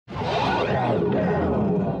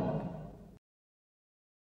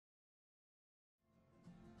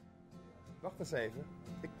Wacht eens even.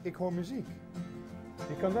 Ik hoor muziek.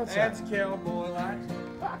 Wie kan dat zijn? That's Cowboy lights.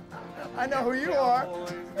 I know who you are.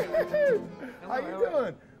 How you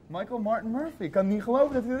doing? Michael Martin Murphey. Ik kan niet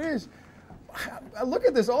geloven dat hij er is. Look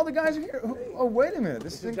at this. All the guys are here. Oh, wait a minute.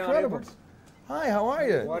 This is incredible. Hi, how are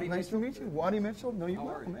you? Waddie nice to meet you. Waddie Mitchell. No, you're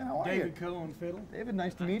welcome, man. How are David you? Coe on fiddle. David,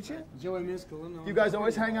 nice to meet you. Joey Miskulin. You guys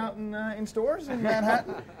always hang out in stores in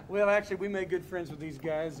Manhattan? Well, actually, we made good friends with these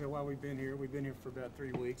guys while we've been here. We've been here for about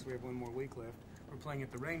 3 weeks. We have 1 more week left. We're playing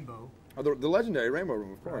at the Rainbow. Oh, the legendary Rainbow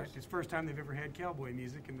Room, of course. Right. It's the first time they've ever had cowboy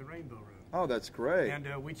music in the Rainbow Room. Oh, that's great. And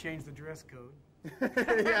we changed the dress code.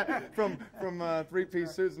 Yeah, from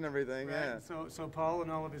 3-piece suits and everything. Right. Yeah. So Paul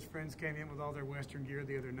and all of his friends came in with all their Western gear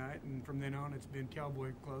the other night, and from then on, it's been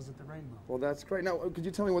cowboy clothes at the Rainbow. Well, that's great. Now, could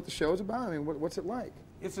you tell me what the show's about? I mean, what's it like?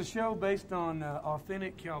 It's a show based on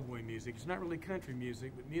authentic cowboy music. It's not really country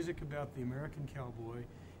music, but music about the American cowboy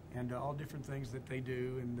and all different things that they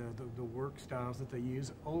do and the work styles that they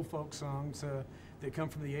use. Old folk songs that come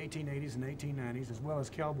from the 1880s and 1890s, as well as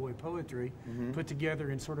cowboy poetry, put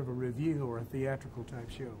together in sort of a review or a theatrical type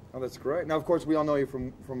show. Oh, that's great. Now, of course, we all know you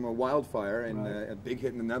from Wildfire and Right. a big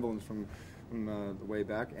hit in the Netherlands from the way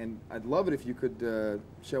back. And I'd love it if you could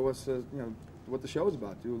show us, what the show is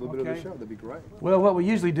about. Do a little bit of the show. That'd be great. Well, what we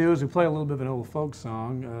usually do is we play a little bit of an old folk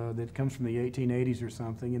song that comes from the 1880s or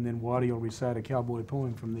something, and then Waddie will recite a cowboy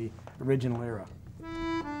poem from the original era.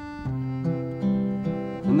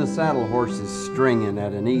 And the saddle horse is stringing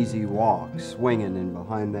at an easy walk, swinging in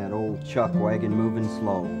behind that old chuck wagon moving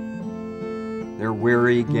slow. They're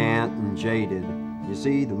weary, gaunt, and jaded. You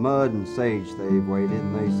see, the mud and sage they've waded,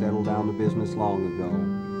 and they settled down to business long ago.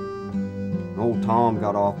 And old Tom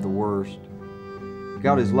got off the worst.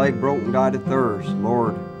 Got his leg broke and died of thirst.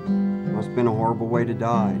 Lord, must have been a horrible way to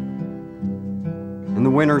die. And the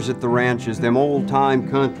winters at the ranches, them old-time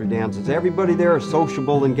country dances, everybody there is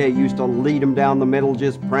sociable and gay, used to lead 'em down the middle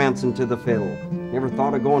just prancing to the fiddle. Never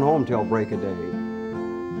thought of going home till break of day.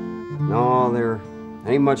 No, there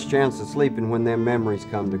ain't much chance of sleeping when them memories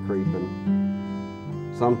come to creeping.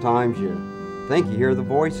 Sometimes you think you hear the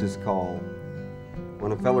voices call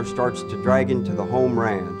when a feller starts to drag into the home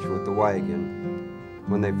ranch with the wagon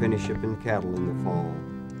when they finish shipping cattle in the fall.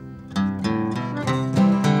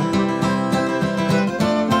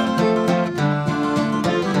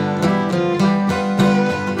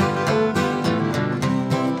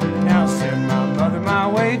 Now send my mother my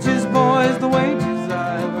wages, boys, the wages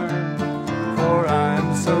I've earned. For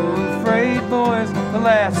I'm so afraid, boys, the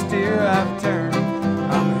last year I've turned.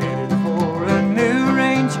 I'm headed for a new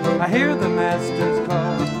range, I hear the master's call.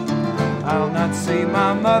 I'll not see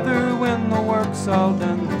my mother when the work's all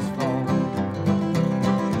done this fall.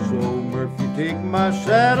 So Murphy, take my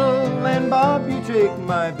saddle, and Bob, you take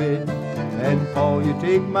my bed, and Paul, you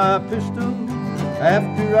take my pistol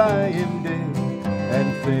after I am dead.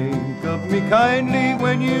 And think of me kindly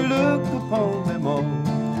when you look upon them all,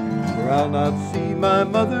 for I'll not see my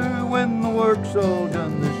mother when the work's all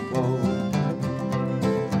done this fall.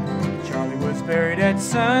 Charlie was buried at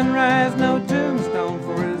sunrise, no tombstone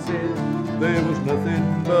for his head. There was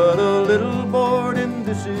nothing but a little board, and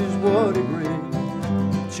this is what it read.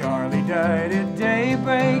 Charlie died at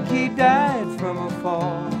daybreak, he died from a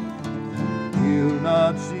fall. He'll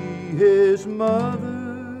not see his mother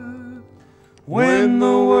when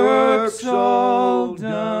the work's all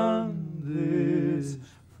done this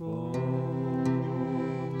fall.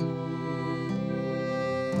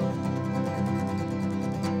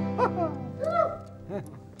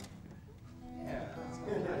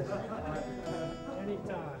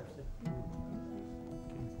 Anytime.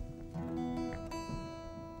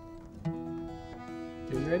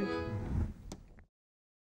 Okay, you ready?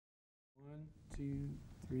 1, 2,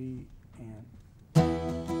 3, and.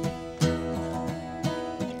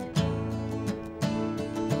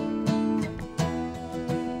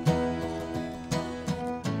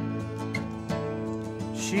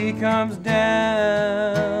 She comes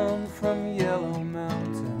down from Yellow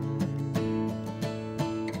Mountain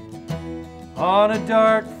on a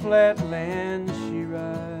dark flat land she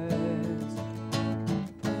rides.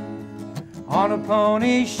 On a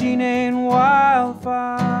pony she named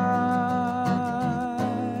Wildfire,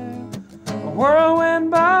 a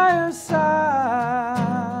whirlwind by her side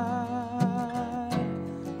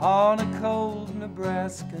on a cold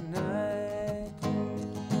Nebraska night.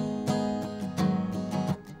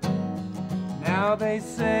 Now they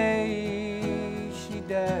say she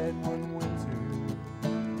died one winter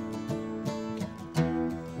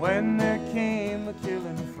when there came a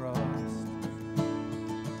killing frost,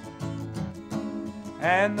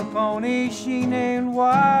 and the pony she named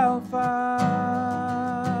Wildfire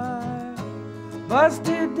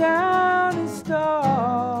busted down his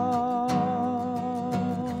stall.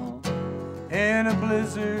 In a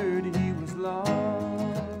blizzard he was lost.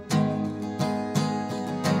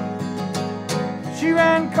 She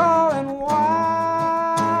ran calling Wildfire,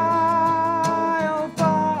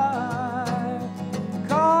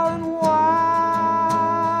 calling Wildfire,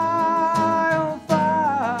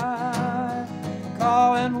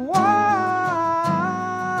 calling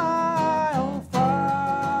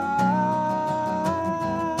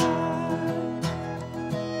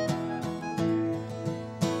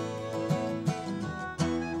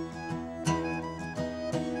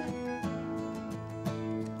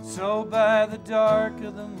So by the dark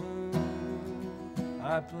of the moon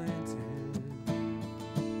I planted,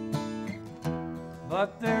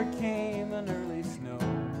 but there came an early snow.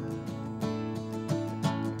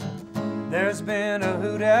 There's been a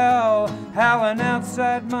hoot owl howling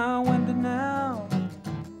outside my window now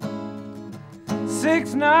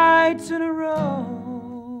 6 nights in a row.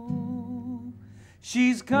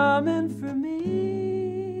 She's coming for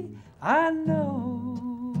me, I know.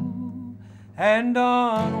 And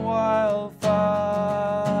on Wildfire,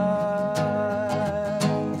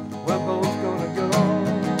 we're both gonna go.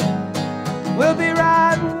 We'll be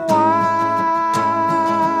riding Wildfire,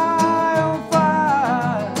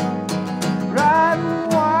 riding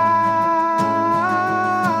Wildfire,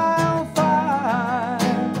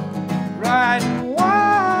 riding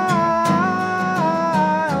Wildfire.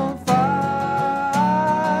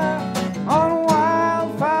 On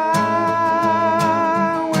Wildfire,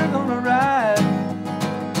 we're gonna ride.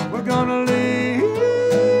 We're gonna leave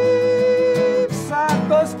side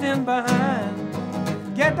busting behind.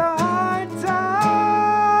 Get the hard times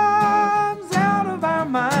out of our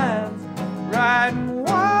minds. Riding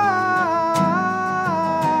Wildfire.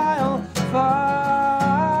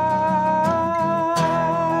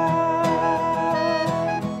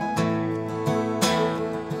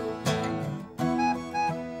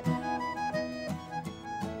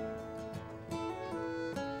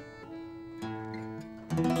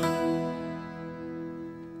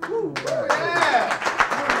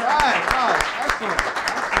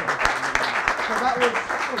 So that was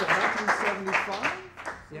 1975?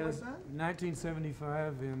 Yeah, it was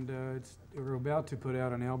 1975, and we're about to put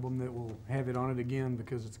out an album that will have it on it again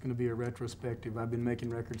because it's going to be a retrospective. I've been making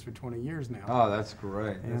records for 20 years now. Oh, that's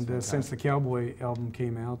great. And since the Cowboy album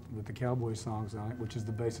came out with the Cowboy songs on it, which is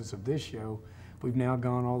the basis of this show, we've now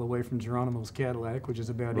gone all the way from Geronimo's Cadillac, which is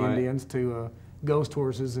about Indians, to Ghost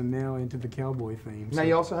Horses, and now into the Cowboy theme. Now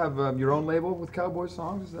you also have your own label with Cowboy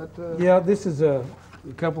songs, is that? Yeah, this is a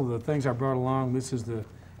couple of the things I brought along. This is the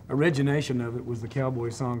origination of it was the Cowboy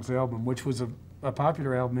Songs album, which was a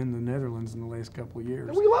popular album in the Netherlands in the last couple of years.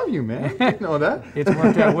 We love you, man. You know that. It's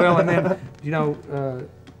worked out well, and then, you know,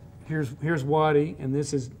 here's Waddie, and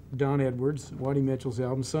this is Don Edwards, Waddie Mitchell's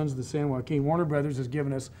album, Sons of the San Joaquin. Warner Brothers has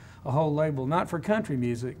given us a whole label, not for country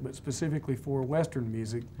music, but specifically for Western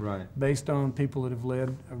music, right, based on people that have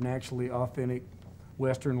led an actually authentic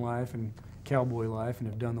Western life and cowboy life and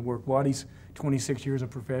have done the work. Waddie's 26 years of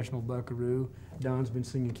professional buckaroo. Don's been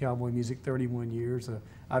singing cowboy music 31 years.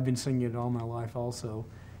 I've been singing it all my life also.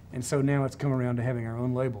 And so now it's come around to having our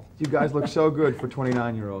own label. You guys look so good for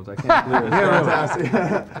 29-year-olds. I can't believe it.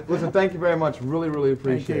 Fantastic. Listen, thank you very much. Really, really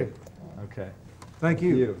appreciate it. Okay. Thank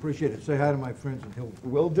you. Appreciate it. Say hi to my friends in Hilversum.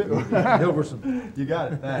 Will do. Hilversum. You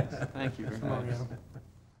got it. Thanks. Thank you very much.